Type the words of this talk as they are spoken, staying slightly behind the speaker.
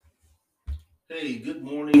Hey, good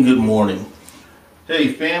morning. Good morning.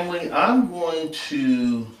 Hey, family, I'm going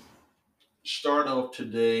to start off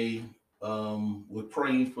today with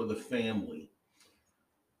praying for the family.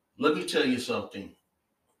 Let me tell you something.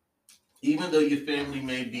 Even though your family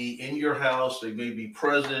may be in your house, they may be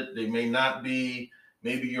present, they may not be,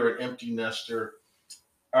 maybe you're an empty nester.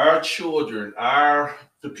 Our children,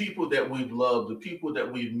 the people that we've loved, the people that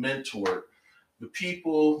we've mentored, the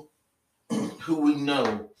people who we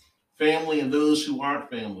know, family and those who aren't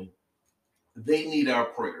family, they need our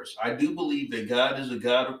prayers. I do believe that God is a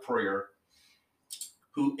God of prayer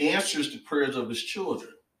who answers the prayers of his children.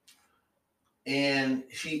 And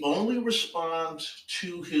he only responds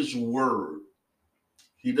to his word.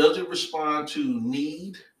 He doesn't respond to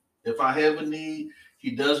need. If I have a need,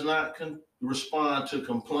 he does not respond to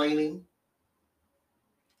complaining.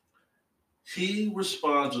 He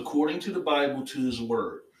responds according to the Bible to his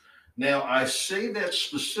word. Now, I say that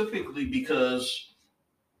specifically because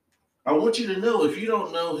I want you to know if you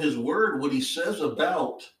don't know his word, what he says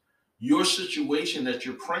about your situation that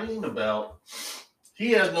you're praying about,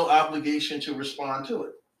 he has no obligation to respond to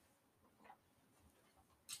it.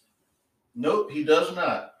 Nope, he does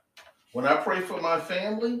not. When I pray for my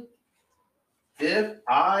family, if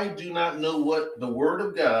I do not know what the word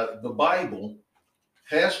of God, the Bible,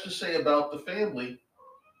 has to say about the family,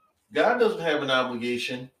 God doesn't have an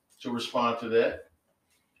obligation to respond to that.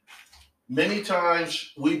 Many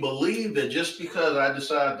times we believe that just because I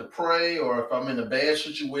decide to pray or if I'm in a bad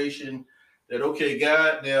situation, that okay,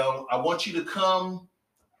 God, now I want you to come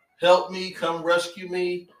help me, come rescue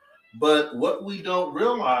me. But what we don't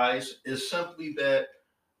realize is simply that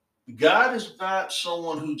God is not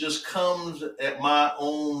someone who just comes at my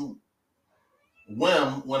own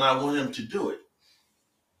whim when I want him to do it.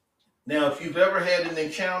 Now, if you've ever had an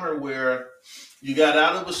encounter where you got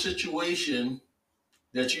out of a situation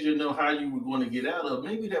that you didn't know how you were going to get out of,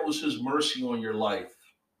 maybe that was his mercy on your life.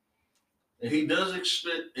 And he does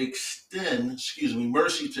extend,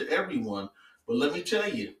 mercy to everyone. But let me tell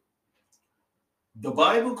you, the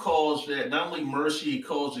Bible calls that not only mercy, it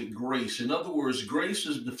calls it grace. In other words, grace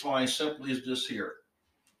is defined simply as this here.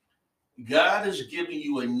 God is giving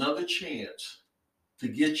you another chance to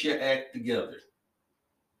get your act together.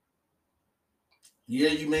 Yeah,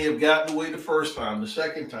 you may have gotten away the first time, the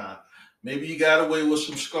second time. Maybe you got away with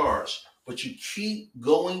some scars, but you keep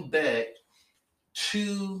going back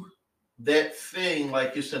to that thing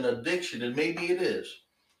like it's an addiction, and maybe it is.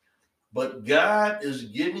 But God is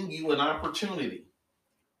giving you an opportunity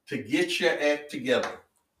to get your act together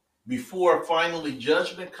before finally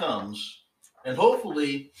judgment comes. And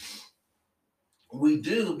hopefully we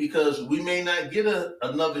do, because we may not get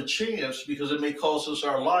another chance because it may cost us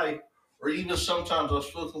our life, or even sometimes I've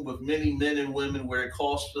spoken with many men and women where it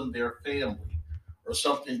costs them their family or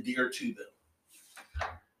something dear to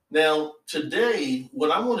them. Now, today,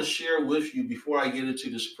 what I want to share with you before I get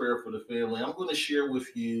into this prayer for the family, I'm going to share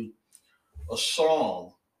with you a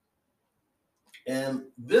song. And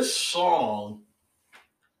this song,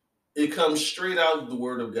 it comes straight out of the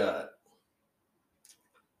Word of God.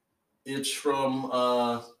 It's from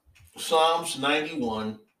Psalms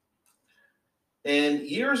 91. And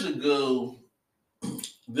years ago,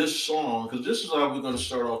 this song, because this is how we're going to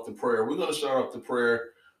start off the prayer. We're going to start off the prayer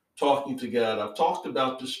talking to God. I've talked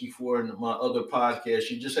about this before in my other podcast.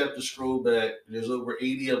 You just have to scroll back. There's over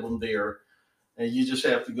 80 of them there. And you just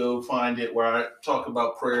have to go find it where I talk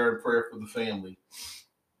about prayer and prayer for the family.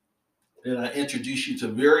 And I introduce you to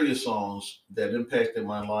various songs that impacted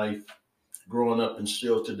my life growing up and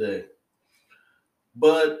still today.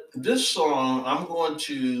 But this song I'm going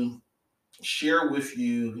to share with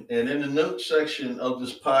you, and in the notes section of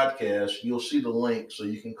this podcast, you'll see the link so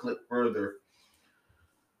you can click further.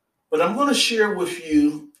 But I'm going to share with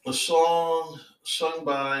you a song sung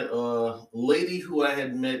by a lady who I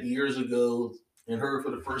had met years ago and heard for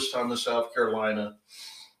the first time in South Carolina,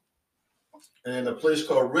 in a place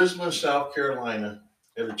called Richmond, South Carolina,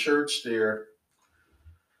 at a church there.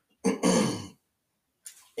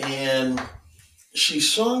 And she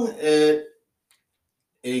sung at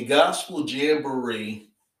a gospel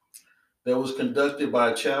jamboree that was conducted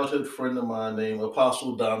by a childhood friend of mine named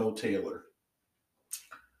Apostle Donald Taylor.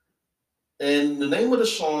 And the name of the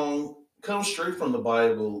song comes straight from the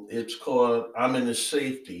Bible. It's called I'm in His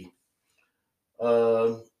Safety.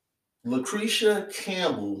 Uh, Lucretia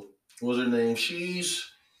Campbell was her name. She's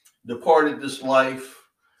departed this life,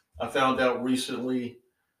 I found out recently.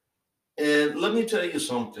 And let me tell you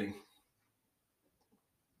something.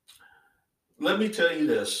 Let me tell you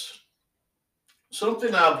this.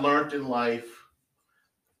 Something I've learned in life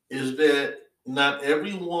is that not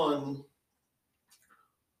everyone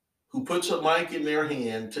who puts a mic in their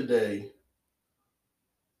hand today,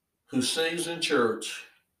 who sings in church,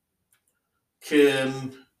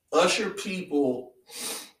 can usher people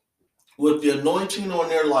with the anointing on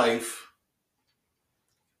their life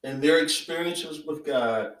and their experiences with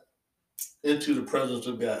God into the presence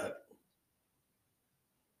of God.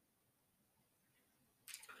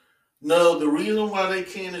 No, the reason why they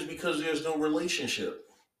can is because there's no relationship.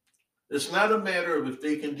 It's not a matter of if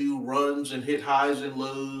they can do runs and hit highs and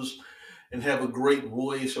lows and have a great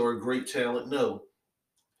voice or a great talent. No,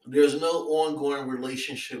 there's no ongoing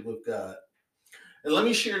relationship with God. And let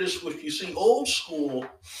me share this with you. See, old school,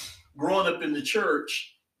 growing up in the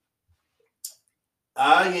church,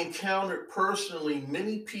 I encountered personally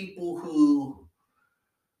many people who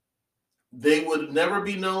they would never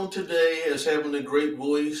be known today as having a great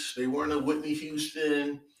voice. They weren't a Whitney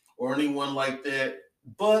Houston or anyone like that.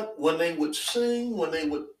 But when they would sing, when they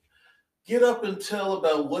would get up and tell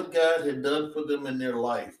about what God had done for them in their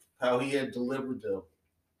life, how He had delivered them,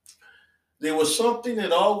 there was something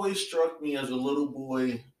that always struck me as a little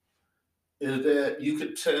boy is that you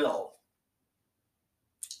could tell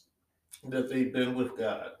that they've been with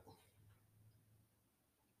God.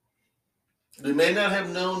 They may not have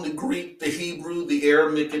known the Greek, the Hebrew, the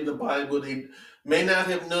Aramaic in the Bible. They may not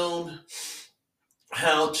have known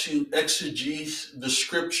how to exegete the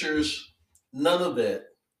scriptures. None of that.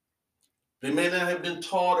 They may not have been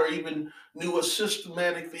taught or even knew what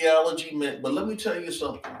systematic theology meant. But let me tell you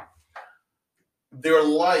something. Their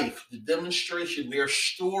life, the demonstration, their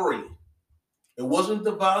story, it wasn't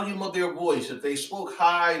the volume of their voice. If they spoke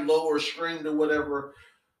high, low, or screamed or whatever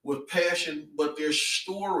with passion, but their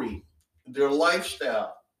story, their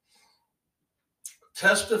lifestyle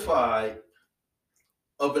testified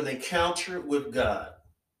of an encounter with God.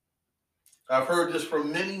 I've heard this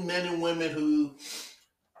from many men and women who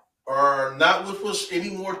are not with us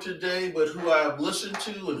anymore today, but who I've listened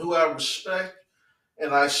to and who I respect,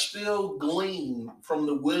 and I still glean from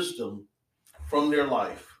the wisdom from their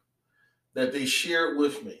life that they shared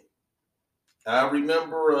with me. I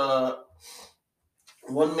remember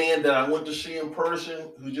one man that I went to see in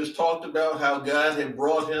person who just talked about how God had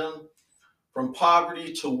brought him from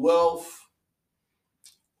poverty to wealth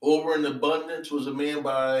over in abundance. Was a man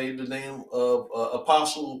by the name of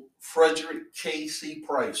Apostle Frederick K.C.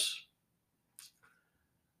 Price.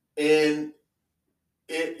 And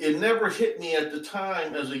it never hit me at the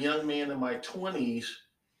time as a young man in my 20s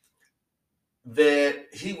that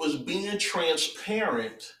he was being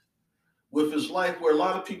transparent with his life, where a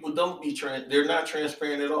lot of people don't they're not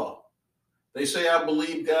transparent at all. They say, I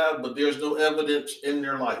believe God, but there's no evidence in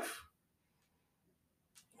their life.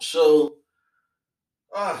 So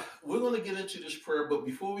we're going to get into this prayer, but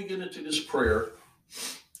before we get into this prayer,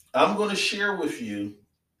 I'm going to share with you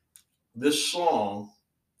this song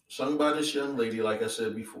sung by this young lady, like I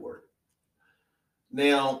said before.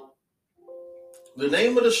 Now, the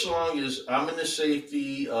name of the song is I'm in the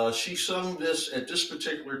Safety. She sung this at this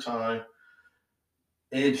particular time.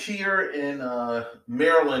 And here in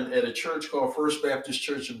Maryland at a church called First Baptist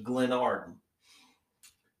Church of Glenarden.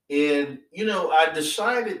 And, I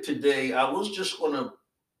decided today I was just going to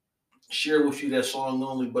share with you that song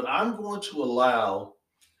only, but I'm going to allow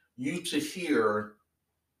you to hear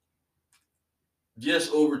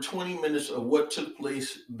just over 20 minutes of what took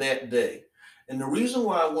place that day. And the reason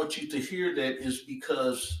why I want you to hear that is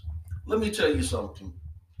because, let me tell you something.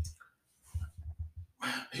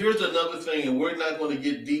 Here's another thing, and we're not going to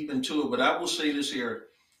get deep into it, but I will say this here.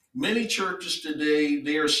 Many churches today,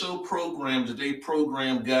 they are so programmed that they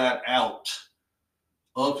program God out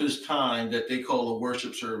of His time that they call a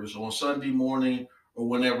worship service on Sunday morning or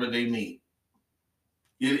whenever they meet.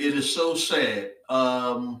 It is so sad.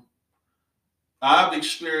 I've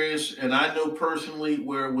experienced, and I know personally,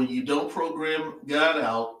 where when you don't program God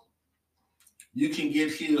out, you can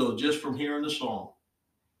get healed just from hearing the song.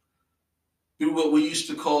 Do what we used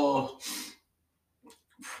to call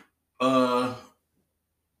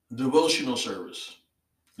devotional service.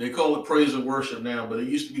 They call it praise and worship now, but it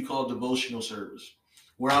used to be called devotional service,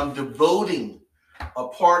 where I'm devoting a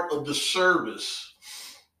part of the service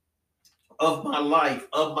of my life,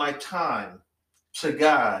 of my time to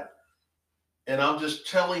God. And I'm just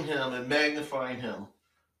telling Him and magnifying Him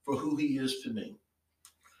for who He is to me.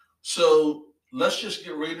 So let's just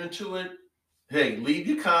get right into it. Hey, leave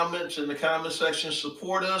your comments in the comment section.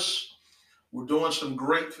 Support us. We're doing some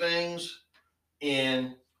great things.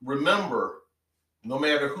 And remember, no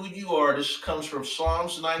matter who you are, this comes from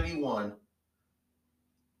Psalms 91.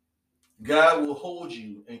 God will hold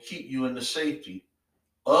you and keep you in the safety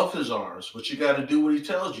of His arms, but you got to do what He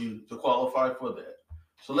tells you to qualify for that.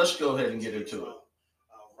 So let's go ahead and get into it.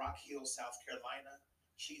 Rock Hill, South Carolina.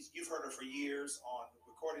 You've heard her for years on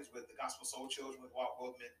recordings with the Gospel Soul Children, with Walt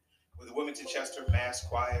Woodman, with the Wilmington Chester Mass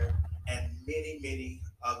Choir, and many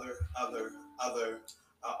other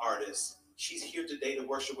artists. She's here today to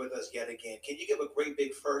worship with us yet again. Can you give a great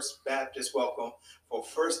big First Baptist welcome for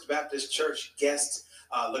First Baptist Church guest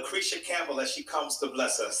Lucretia Campbell as she comes to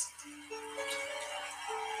bless us?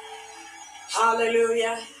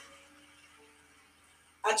 Hallelujah.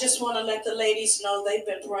 I just want to let the ladies know they've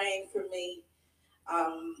been praying for me.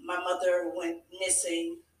 My mother went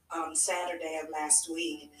missing on Saturday of last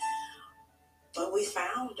week, but we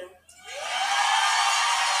found her.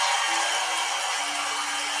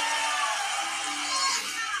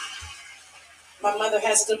 My mother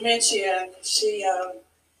has dementia. She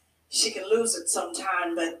can lose it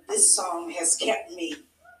sometime, but this song has kept me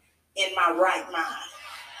in my right mind.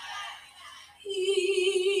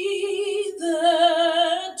 He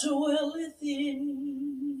that dwelleth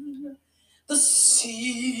in the secret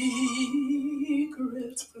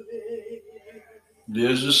place.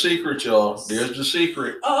 There's the secret, y'all. There's the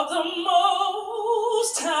secret. Of the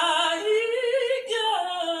Most High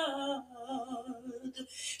God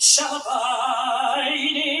shall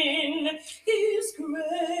abide in His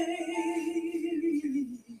grace.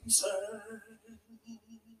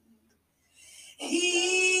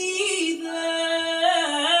 He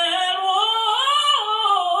that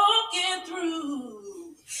walketh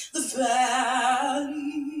through the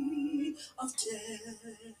valley of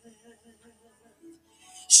death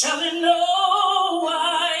shall in no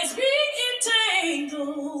wise be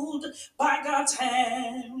entangled. By God's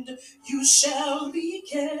hand you shall be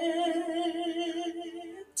kept.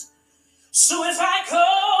 So if I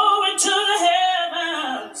go into the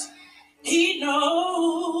heavens, He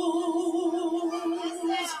knows.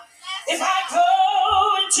 If I go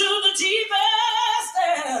into the deepest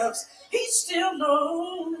depths, He still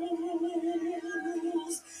knows.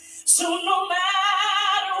 So no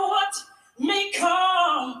matter what may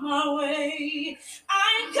come my way,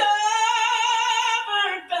 I'm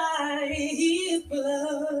covered by His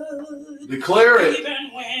blood. Declare it. Even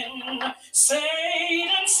when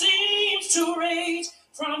Satan seems to rage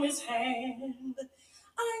from his hand,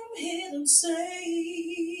 I'm hidden safe.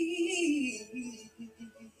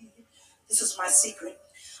 This is my secret.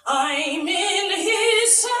 I'm in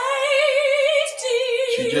His safety.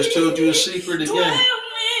 She just told you a secret again. Dwell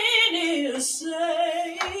in His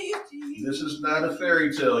safety. This is not a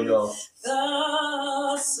fairy tale, y'all.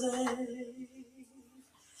 The safety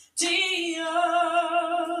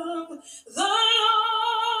of the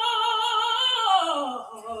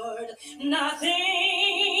Lord.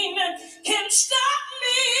 Nothing can stop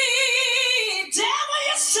me. Devil,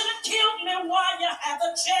 you should have killed me while you had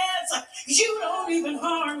the chance. You don't even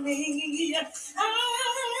harm me. I'm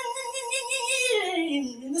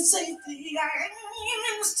in the safety. I'm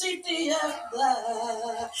in the safety of the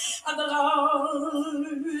Lord. I'm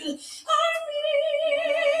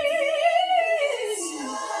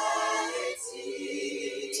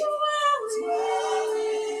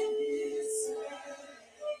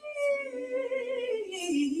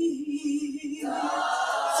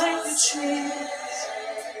thank you, Jesus,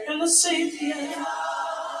 and the Savior.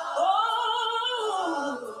 Oh,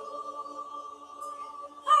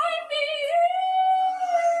 I'm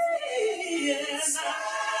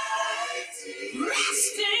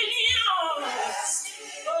rest in yours.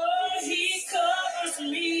 Oh, He covers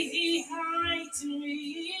me, He hides me,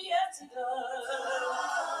 yes, He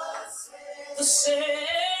does. The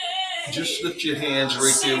same. Just lift your hands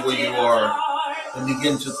right there where you are and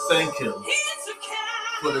begin to thank Him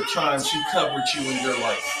for the times He covered you in your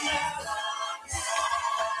life.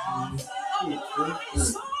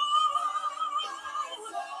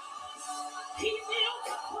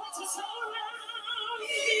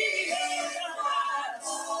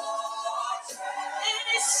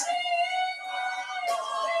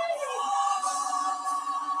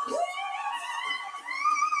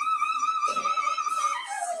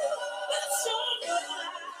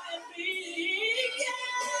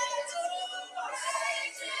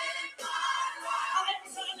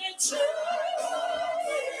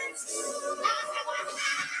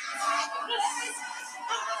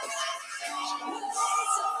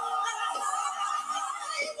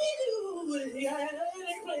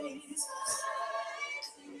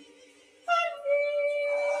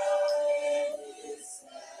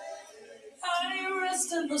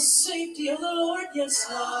 In the safety of the Lord, yes,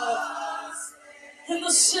 Lord. In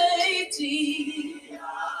the safety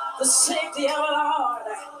of the Lord.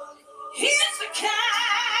 He's the captain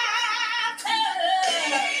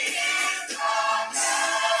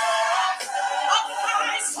of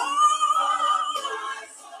my soul.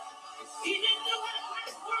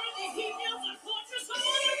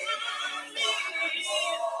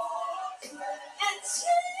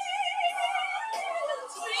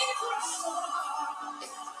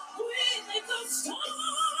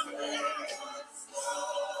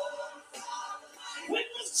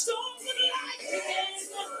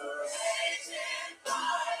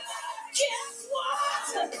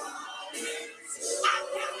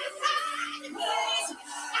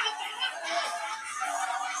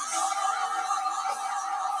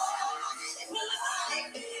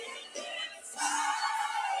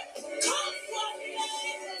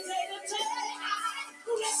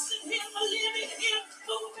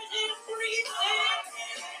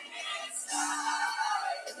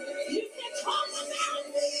 You can talk about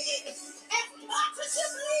me as much as you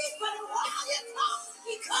please, but while you talk,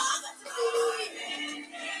 he covers me.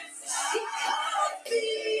 He covers me.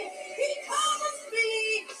 He covers me.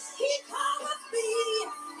 He covers me.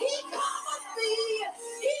 He covers me.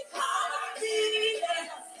 He covers me.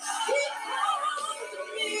 He covers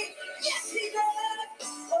me. Yes, he does.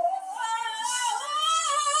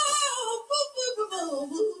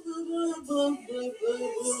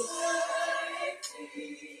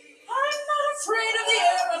 I'm not afraid of the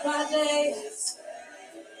arrow by day,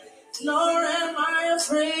 nor am I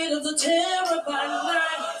afraid of the terror by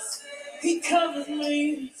night. He covers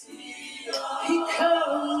me. He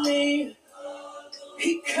covers me.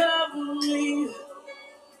 He covers me.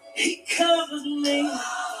 He covers me.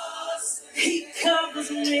 He covers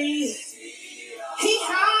me. He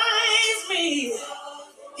hides me.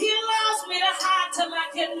 He allows me to hide till I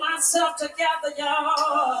get myself together,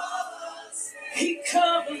 y'all. He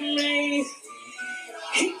covers me.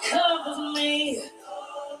 He covers me.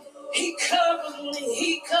 He covers me.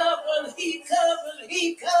 He covers. He covers.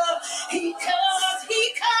 He covers. He covers.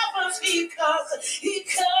 He covers. He covers. He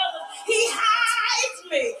covers. He hides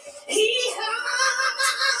me. He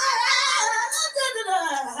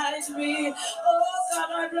hides me. Oh God,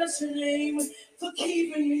 I bless your name for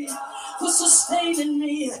keeping me, for sustaining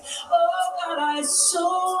me. Oh God, I so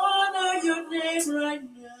honor your name right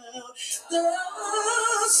now. The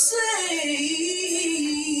same.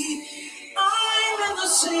 I'm in the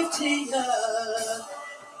safety.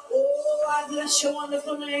 Oh, I bless your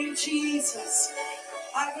wonderful name, Jesus.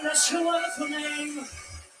 I bless your wonderful name.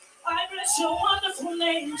 I bless your wonderful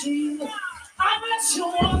name, Jesus. I bless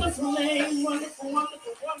your wonderful name. Wonderful,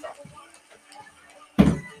 wonderful, wonderful,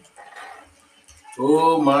 wonderful.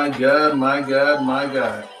 Oh my God, my God, my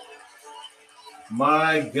God.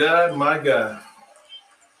 My God, my God.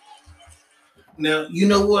 Now, you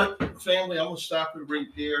know what, family? I'm going to stop it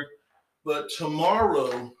right there. But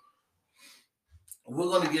tomorrow, we're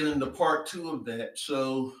going to get into part 2 of that.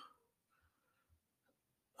 So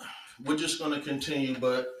we're just going to continue.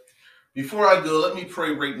 But before I go, let me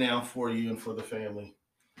pray right now for you and for the family.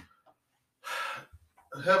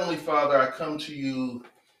 Heavenly Father, I come to you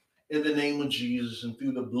in the name of Jesus and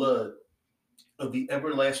through the blood of the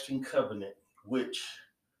everlasting covenant, which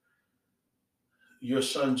your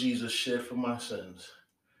son Jesus shed for my sins.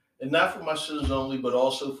 And not for my sins only, but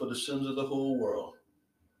also for the sins of the whole world.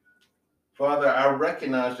 Father, I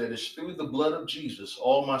recognize that it's through the blood of Jesus,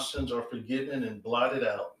 all my sins are forgiven and blotted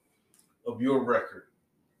out of your record.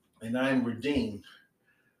 And I am redeemed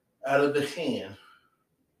out of the hand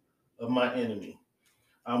of my enemy.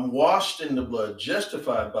 I'm washed in the blood,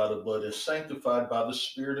 justified by the blood, and sanctified by the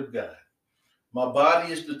Spirit of God. My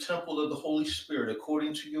body is the temple of the Holy Spirit,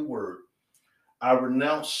 according to your word. I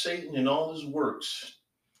renounce Satan and all his works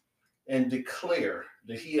and declare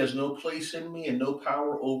that he has no place in me and no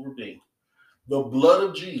power over me. The blood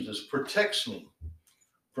of Jesus protects me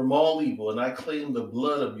from all evil, and I claim the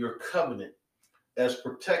blood of your covenant as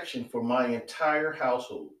protection for my entire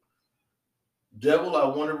household. Devil, I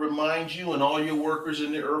want to remind you and all your workers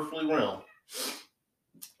in the earthly realm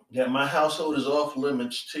that my household is off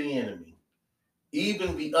limits to the enemy.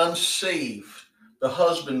 Even the unsaved, the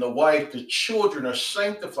husband, the wife, the children are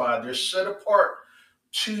sanctified. They're set apart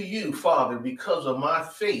to you, Father, because of my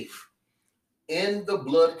faith in the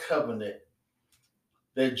blood covenant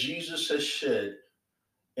that Jesus has shed.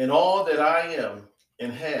 And all that I am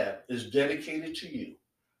and have is dedicated to you.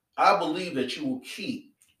 I believe that you will keep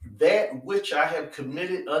that which I have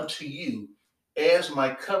committed unto you as my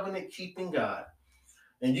covenant-keeping God.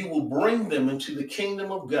 And you will bring them into the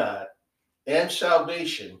kingdom of God and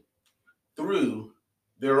salvation through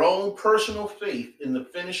their own personal faith in the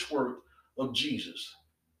finished work of Jesus.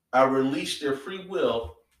 I release their free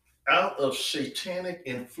will out of satanic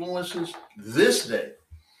influences this day,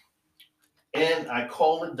 and I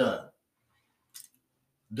call it done.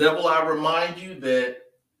 Devil, I remind you that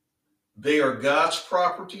they are God's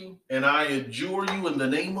property, and I adjure you in the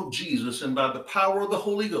name of Jesus and by the power of the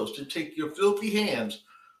Holy Ghost to take your filthy hands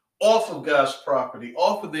off of God's property,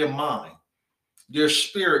 off of their mind, their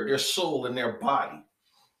spirit, their soul, and their body.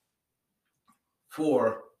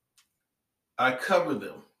 For I cover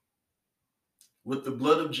them with the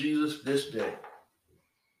blood of Jesus this day.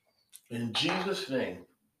 In Jesus' name.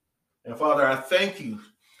 And Father, I thank you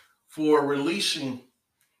for releasing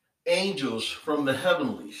angels from the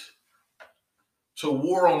heavenlies to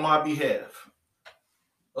war on my behalf.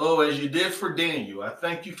 Oh, as you did for Daniel, I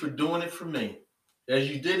thank you for doing it for me. As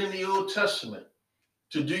you did in the Old Testament,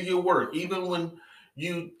 to do your work, even when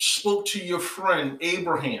you spoke to your friend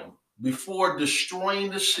Abraham before destroying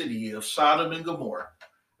the city of Sodom and Gomorrah.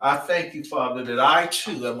 I thank you, Father, that I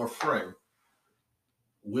too am a friend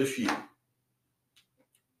with you.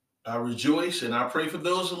 I rejoice and I pray for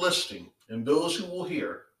those listening and those who will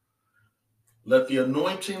hear. Let the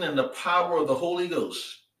anointing and the power of the Holy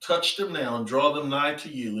Ghost touch them now and draw them nigh to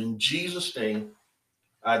you. In Jesus' name,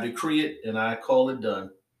 I decree it and I call it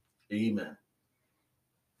done. Amen.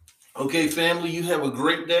 Okay, family, you have a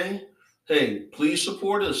great day. Hey, please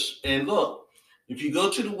support us. And look, if you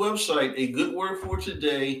go to the website, A Good Word for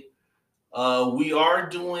Today, we are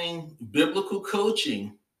doing biblical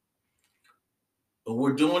coaching.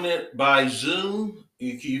 We're doing it by Zoom.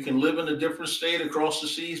 You can live in a different state across the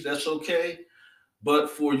seas. That's okay. But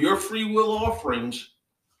for your free will offerings,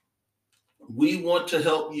 we want to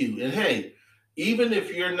help you. And hey, even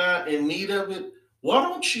if you're not in need of it, why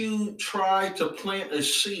don't you try to plant a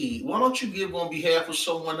seed? Why don't you give on behalf of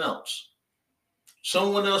someone else?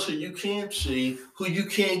 Someone else who you can't see, who you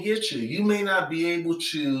can't get to. You may not be able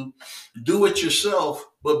to do it yourself,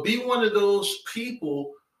 but be one of those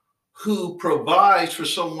people who provides for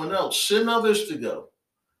someone else. Send others to go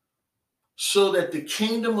so that the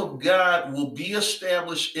kingdom of God will be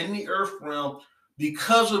established in the earth realm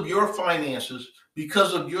because of your finances,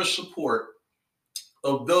 because of your support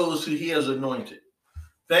of those who he has anointed.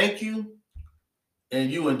 Thank you, and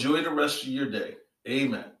you enjoy the rest of your day.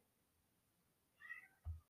 Amen.